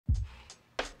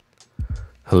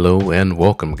Hello and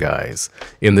welcome guys.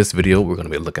 In this video we're going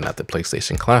to be looking at the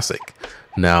PlayStation Classic.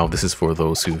 Now this is for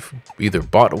those who've either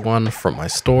bought one from my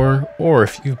store or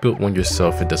if you've built one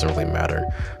yourself, it doesn't really matter.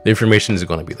 The information is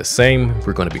going to be the same.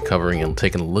 We're going to be covering and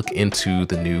taking a look into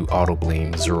the new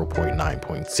AutoBleem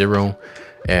 0.9.0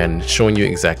 and showing you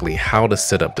exactly how to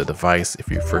set up the device if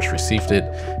you first received it.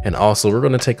 And also we're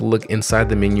going to take a look inside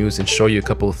the menus and show you a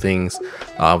couple of things.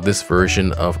 This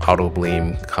version of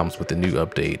AutoBleem comes with a new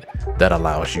update that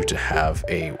allows you to have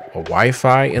a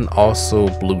Wi-Fi and also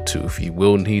Bluetooth. You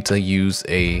will need to use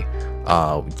a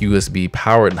USB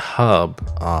powered hub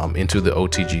into the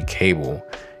OTG cable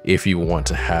if you want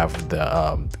to have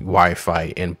the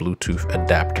Wi-Fi and Bluetooth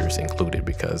adapters included,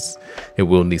 because it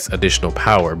will need additional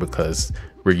power because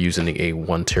we're using a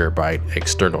 1 terabyte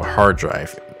external hard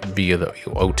drive via the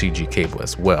OTG cable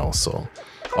as well. So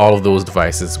all of those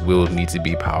devices will need to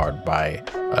be powered by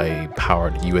a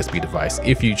powered USB device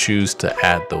if you choose to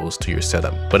add those to your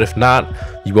setup. But if not,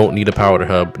 you won't need a powered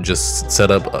hub. Just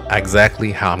set up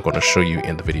exactly how I'm going to show you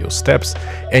in the video steps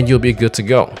and you'll be good to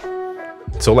go.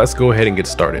 So let's go ahead and get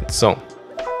started. So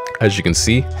as you can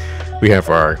see, we have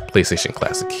our PlayStation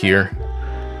Classic here,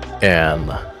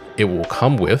 and it will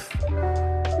come with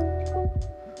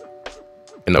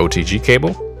an OTG cable.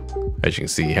 As you can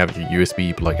see, you have your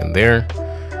USB plug in there.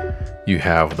 You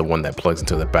have the one that plugs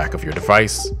into the back of your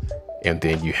device, and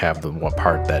then you have the one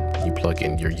part that you plug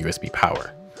in your USB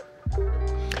power.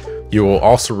 You will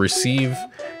also receive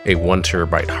a 1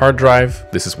 terabyte hard drive.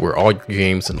 This is where all your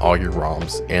games and all your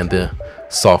ROMs and the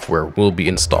software will be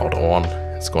installed on.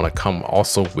 It's going to come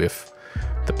also with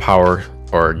the power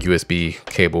or USB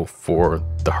cable for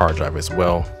the hard drive as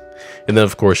well. And then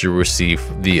of course you'll receive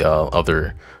the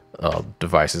other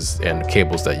devices and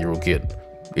cables that you will get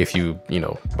if you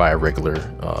buy a regular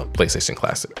PlayStation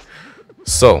Classic.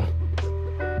 So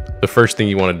the first thing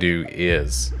you want to do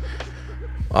is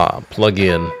plug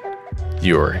in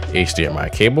your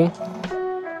HDMI cable.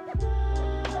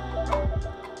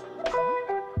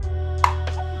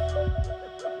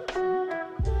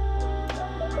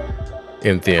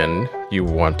 And then you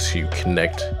want to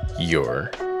connect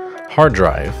your hard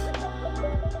drive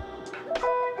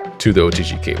to the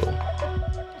OTG cable.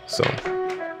 So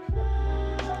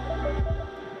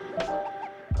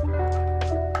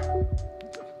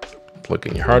plug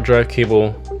in your hard drive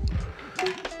cable.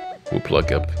 We'll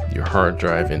plug up your hard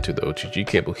drive into the OTG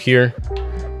cable here.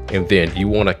 And then you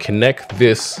want to connect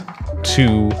this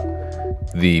to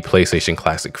the PlayStation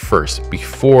Classic first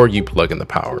before you plug in the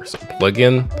power. So plug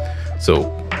in.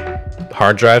 So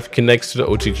hard drive connects to the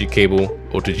OTG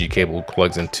cable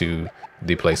plugs into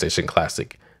the PlayStation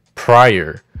Classic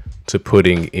prior to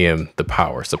putting in the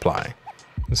power supply.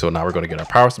 So now we're going to get our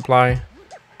power supply.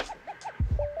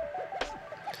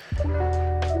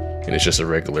 And it's just a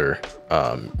regular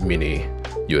mini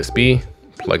USB.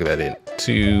 Plug that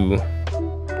into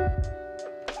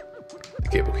the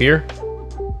cable here.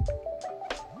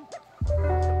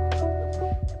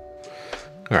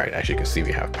 All right, as you can see,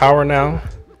 we have power now,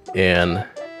 and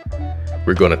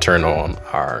we're going to turn on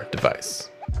our device.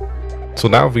 So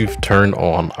now we've turned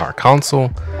on our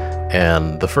console,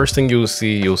 and the first thing you'll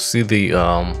see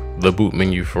the boot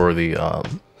menu for the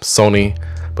Sony,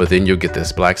 but then you'll get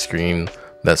this black screen.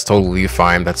 That's totally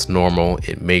fine. That's normal.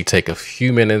 It may take a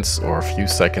few minutes or a few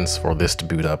seconds for this to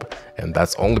boot up, and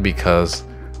that's only because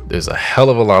there's a hell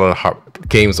of a lot of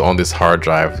games on this hard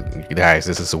drive. Guys,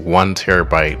 this is 1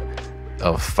 terabyte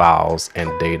of files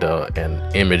and data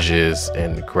and images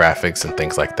and graphics and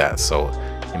things like that. So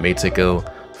it may take a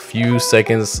few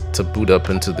seconds to boot up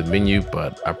into the menu,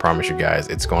 but I promise you guys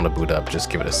it's going to boot up.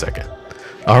 Just give it a second.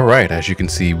 All right, as you can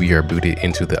see, we are booted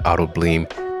into the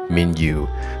AutoBleem menu.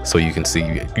 So you can see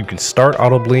you can start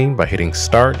AutoBleem by hitting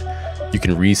start. You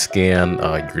can rescan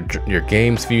your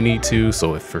games if you need to.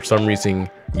 So if for some reason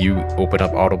you open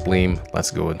up AutoBleem, let's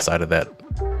go inside of that,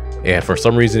 and for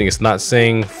some reason it's not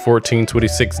saying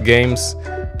 1426 games,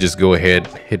 just go ahead,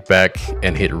 hit back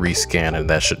and hit rescan, and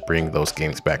that should bring those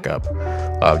games back up.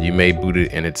 You may boot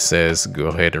it and it says go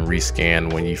ahead and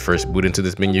rescan when you first boot into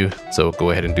this menu, so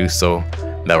go ahead and do so.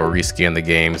 That will rescan the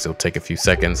games. It'll take a few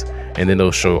seconds, and then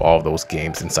it'll show all those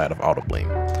games inside of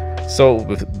AutoBleem. So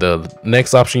with the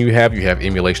next option you have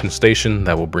EmulationStation.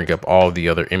 That will bring up all the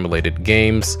other emulated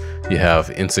games. You have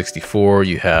N64,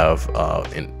 you have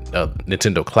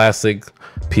Nintendo Classic,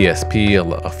 PSP,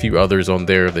 a few others on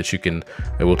there that you can,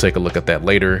 and we'll take a look at that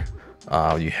later.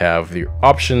 You have the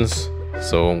options.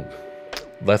 So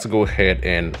let's go ahead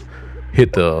and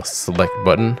hit the select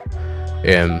button.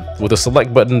 And with the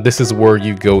select button, this is where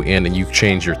you go in and you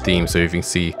change your theme. So if you can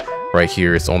see, Right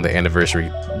here, it's on the anniversary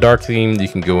dark theme. You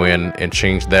can go in and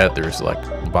change that. There's like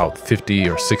about 50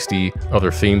 or 60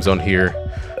 other themes on here.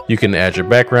 You can add your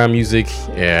background music,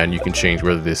 and you can change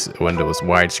whether this window is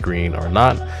widescreen or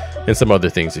not, and some other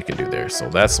things you can do there. So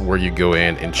that's where you go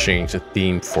in and change the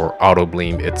theme for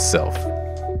AutoBleem itself.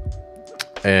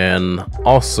 And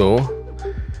also,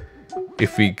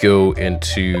 if we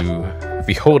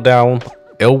hold down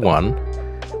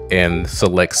L1 and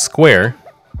select square,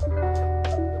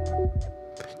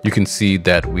 you can see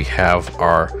that we have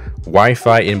our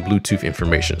Wi-Fi and Bluetooth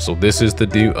information. So this is the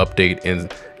new update in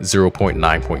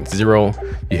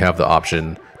 0.9.0. You have the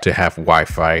option to have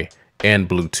Wi-Fi and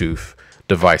Bluetooth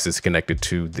devices connected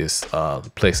to this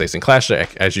PlayStation Clash.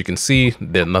 As you can see,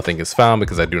 that nothing is found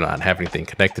because I do not have anything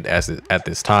connected at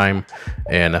this time.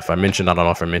 And if I mentioned, I don't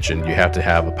know if I mentioned, you have to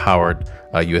have a powered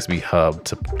USB hub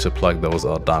to plug those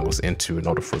dongles into in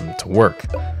order for them to work.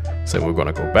 So we're going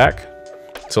to go back.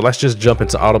 So let's just jump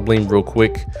into AutoBleem real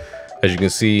quick. As you can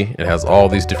see, it has all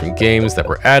these different games that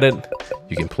were added.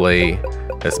 You can play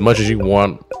as much as you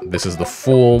want. This is the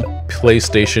full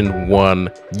PlayStation 1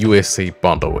 USA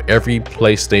bundle. Every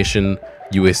PlayStation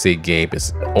USA game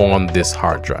is on this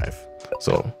hard drive.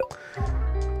 So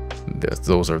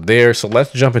those are there. So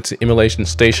let's jump into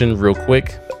EmulationStation real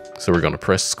quick. So we're going to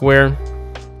press square.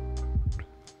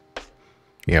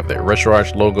 You have the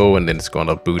RetroArch logo, and then it's going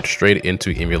to boot straight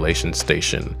into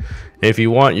EmulationStation. And if you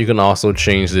want, you can also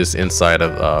change this inside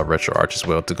of RetroArch as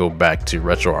well to go back to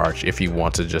RetroArch if you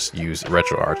want to just use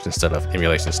RetroArch instead of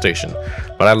EmulationStation.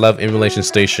 But I love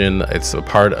EmulationStation. It's a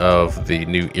part of the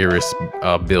new Iris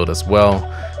build as well,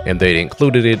 and they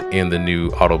included it in the new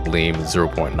AutoBleem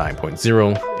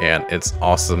 0.9.0, and it's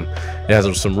awesome. It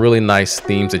has some really nice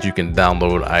themes that you can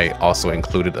download. I also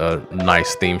included a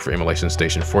nice theme for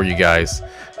EmulationStation for you guys.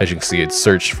 As you can see, it's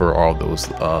searched for all those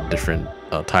different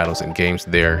titles and games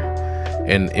there.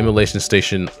 And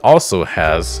EmulationStation also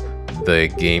has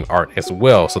the game art as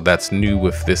well, so that's new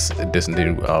with this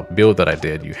new build that I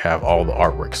did. You have all the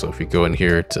artwork. So if you go in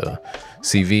here to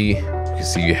CV, you can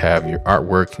see you have your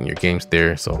artwork and your games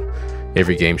there. So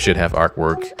every game should have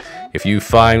artwork. If you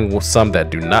find some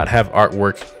that do not have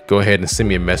artwork, go ahead and send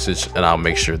me a message and I'll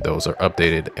make sure those are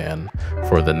updated and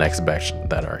for the next batch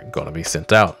that are going to be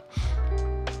sent out.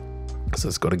 So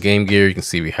let's go to Game Gear. You can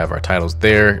see we have our titles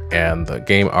there and the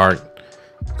game art.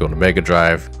 Go to Mega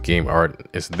Drive, game art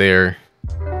is there.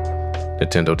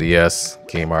 Nintendo DS,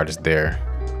 game art is there.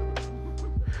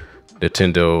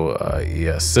 Nintendo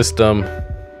ES System,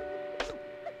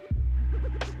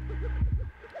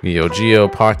 Neo Geo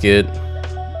Pocket,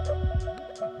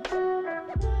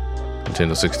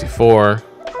 Nintendo 64,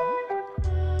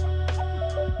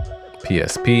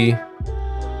 PSP,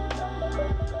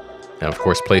 and of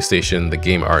course PlayStation. The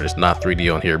game art is not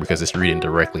 3D on here because it's reading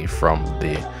directly from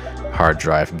the hard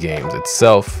drive games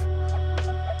itself.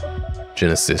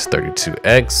 Genesis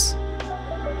 32X.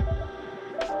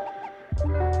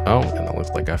 Oh, and it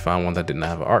looks like I found one that didn't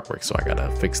have artwork, so I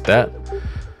gotta fix that.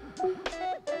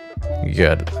 You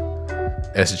got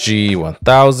SG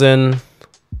 1000,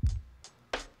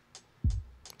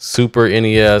 Super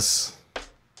NES,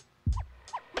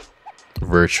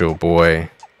 Virtual Boy,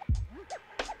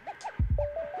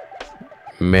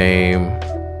 MAME,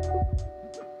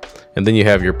 and then you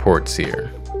have your ports here.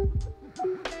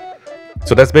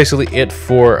 So that's basically it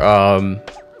for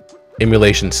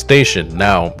EmulationStation.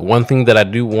 Now, one thing that I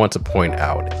do want to point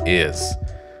out is,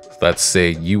 let's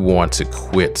say you want to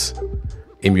quit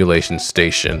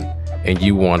EmulationStation and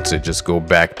you want to just go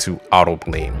back to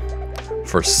AutoBleem.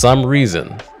 For some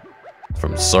reason,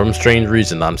 from some strange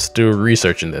reason, I'm still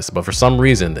researching this, but for some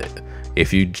reason,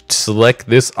 if you select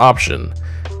this option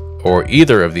or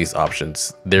either of these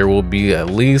options, there will be at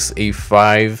least a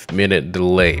 5-minute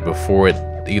delay before it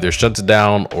either shuts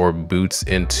down or boots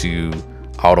into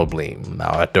AutoBleem.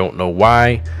 Now, I don't know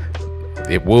why.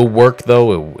 It will work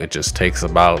though. It just takes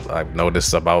about, I've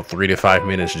noticed, about 3 to 5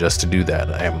 minutes just to do that.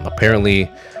 And apparently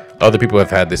other people have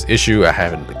had this issue. I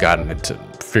haven't gotten it to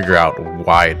figure out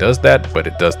why it does that, but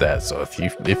it does that. So if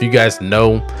you guys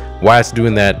know why it's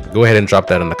doing that, go ahead and drop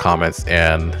that in the comments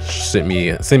and send me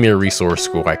a resource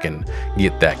so I can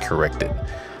get that corrected.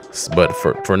 But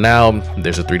for now,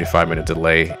 there's a 3 to 5 minute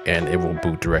delay, and it will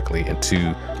boot directly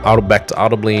into back to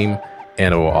AutoBleem,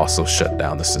 and it will also shut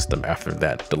down the system after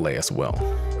that delay as well.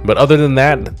 But other than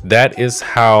that, that is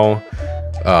how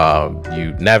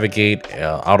you navigate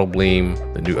AutoBleem,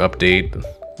 the new update.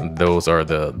 Those are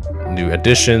the new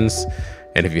additions.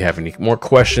 And if you have any more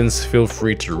questions, feel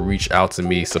free to reach out to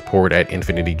me,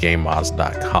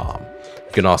 support@infinitygamemods.com.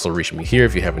 You can also reach me here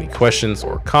if you have any questions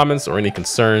or comments or any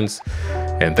concerns.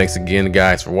 And thanks again,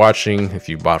 guys, for watching. If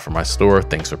you bought from my store,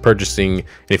 thanks for purchasing. And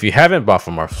if you haven't bought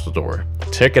from our store,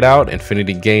 check it out,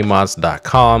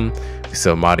 infinitygamemods.com. We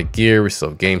sell modded gear, we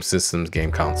sell game systems,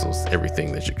 game consoles,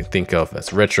 everything that you can think of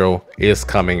that's retro is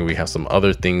coming. We have some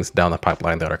other things down the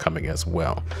pipeline that are coming as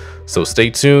well. So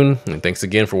stay tuned, and thanks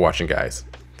again for watching, guys.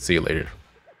 See you later.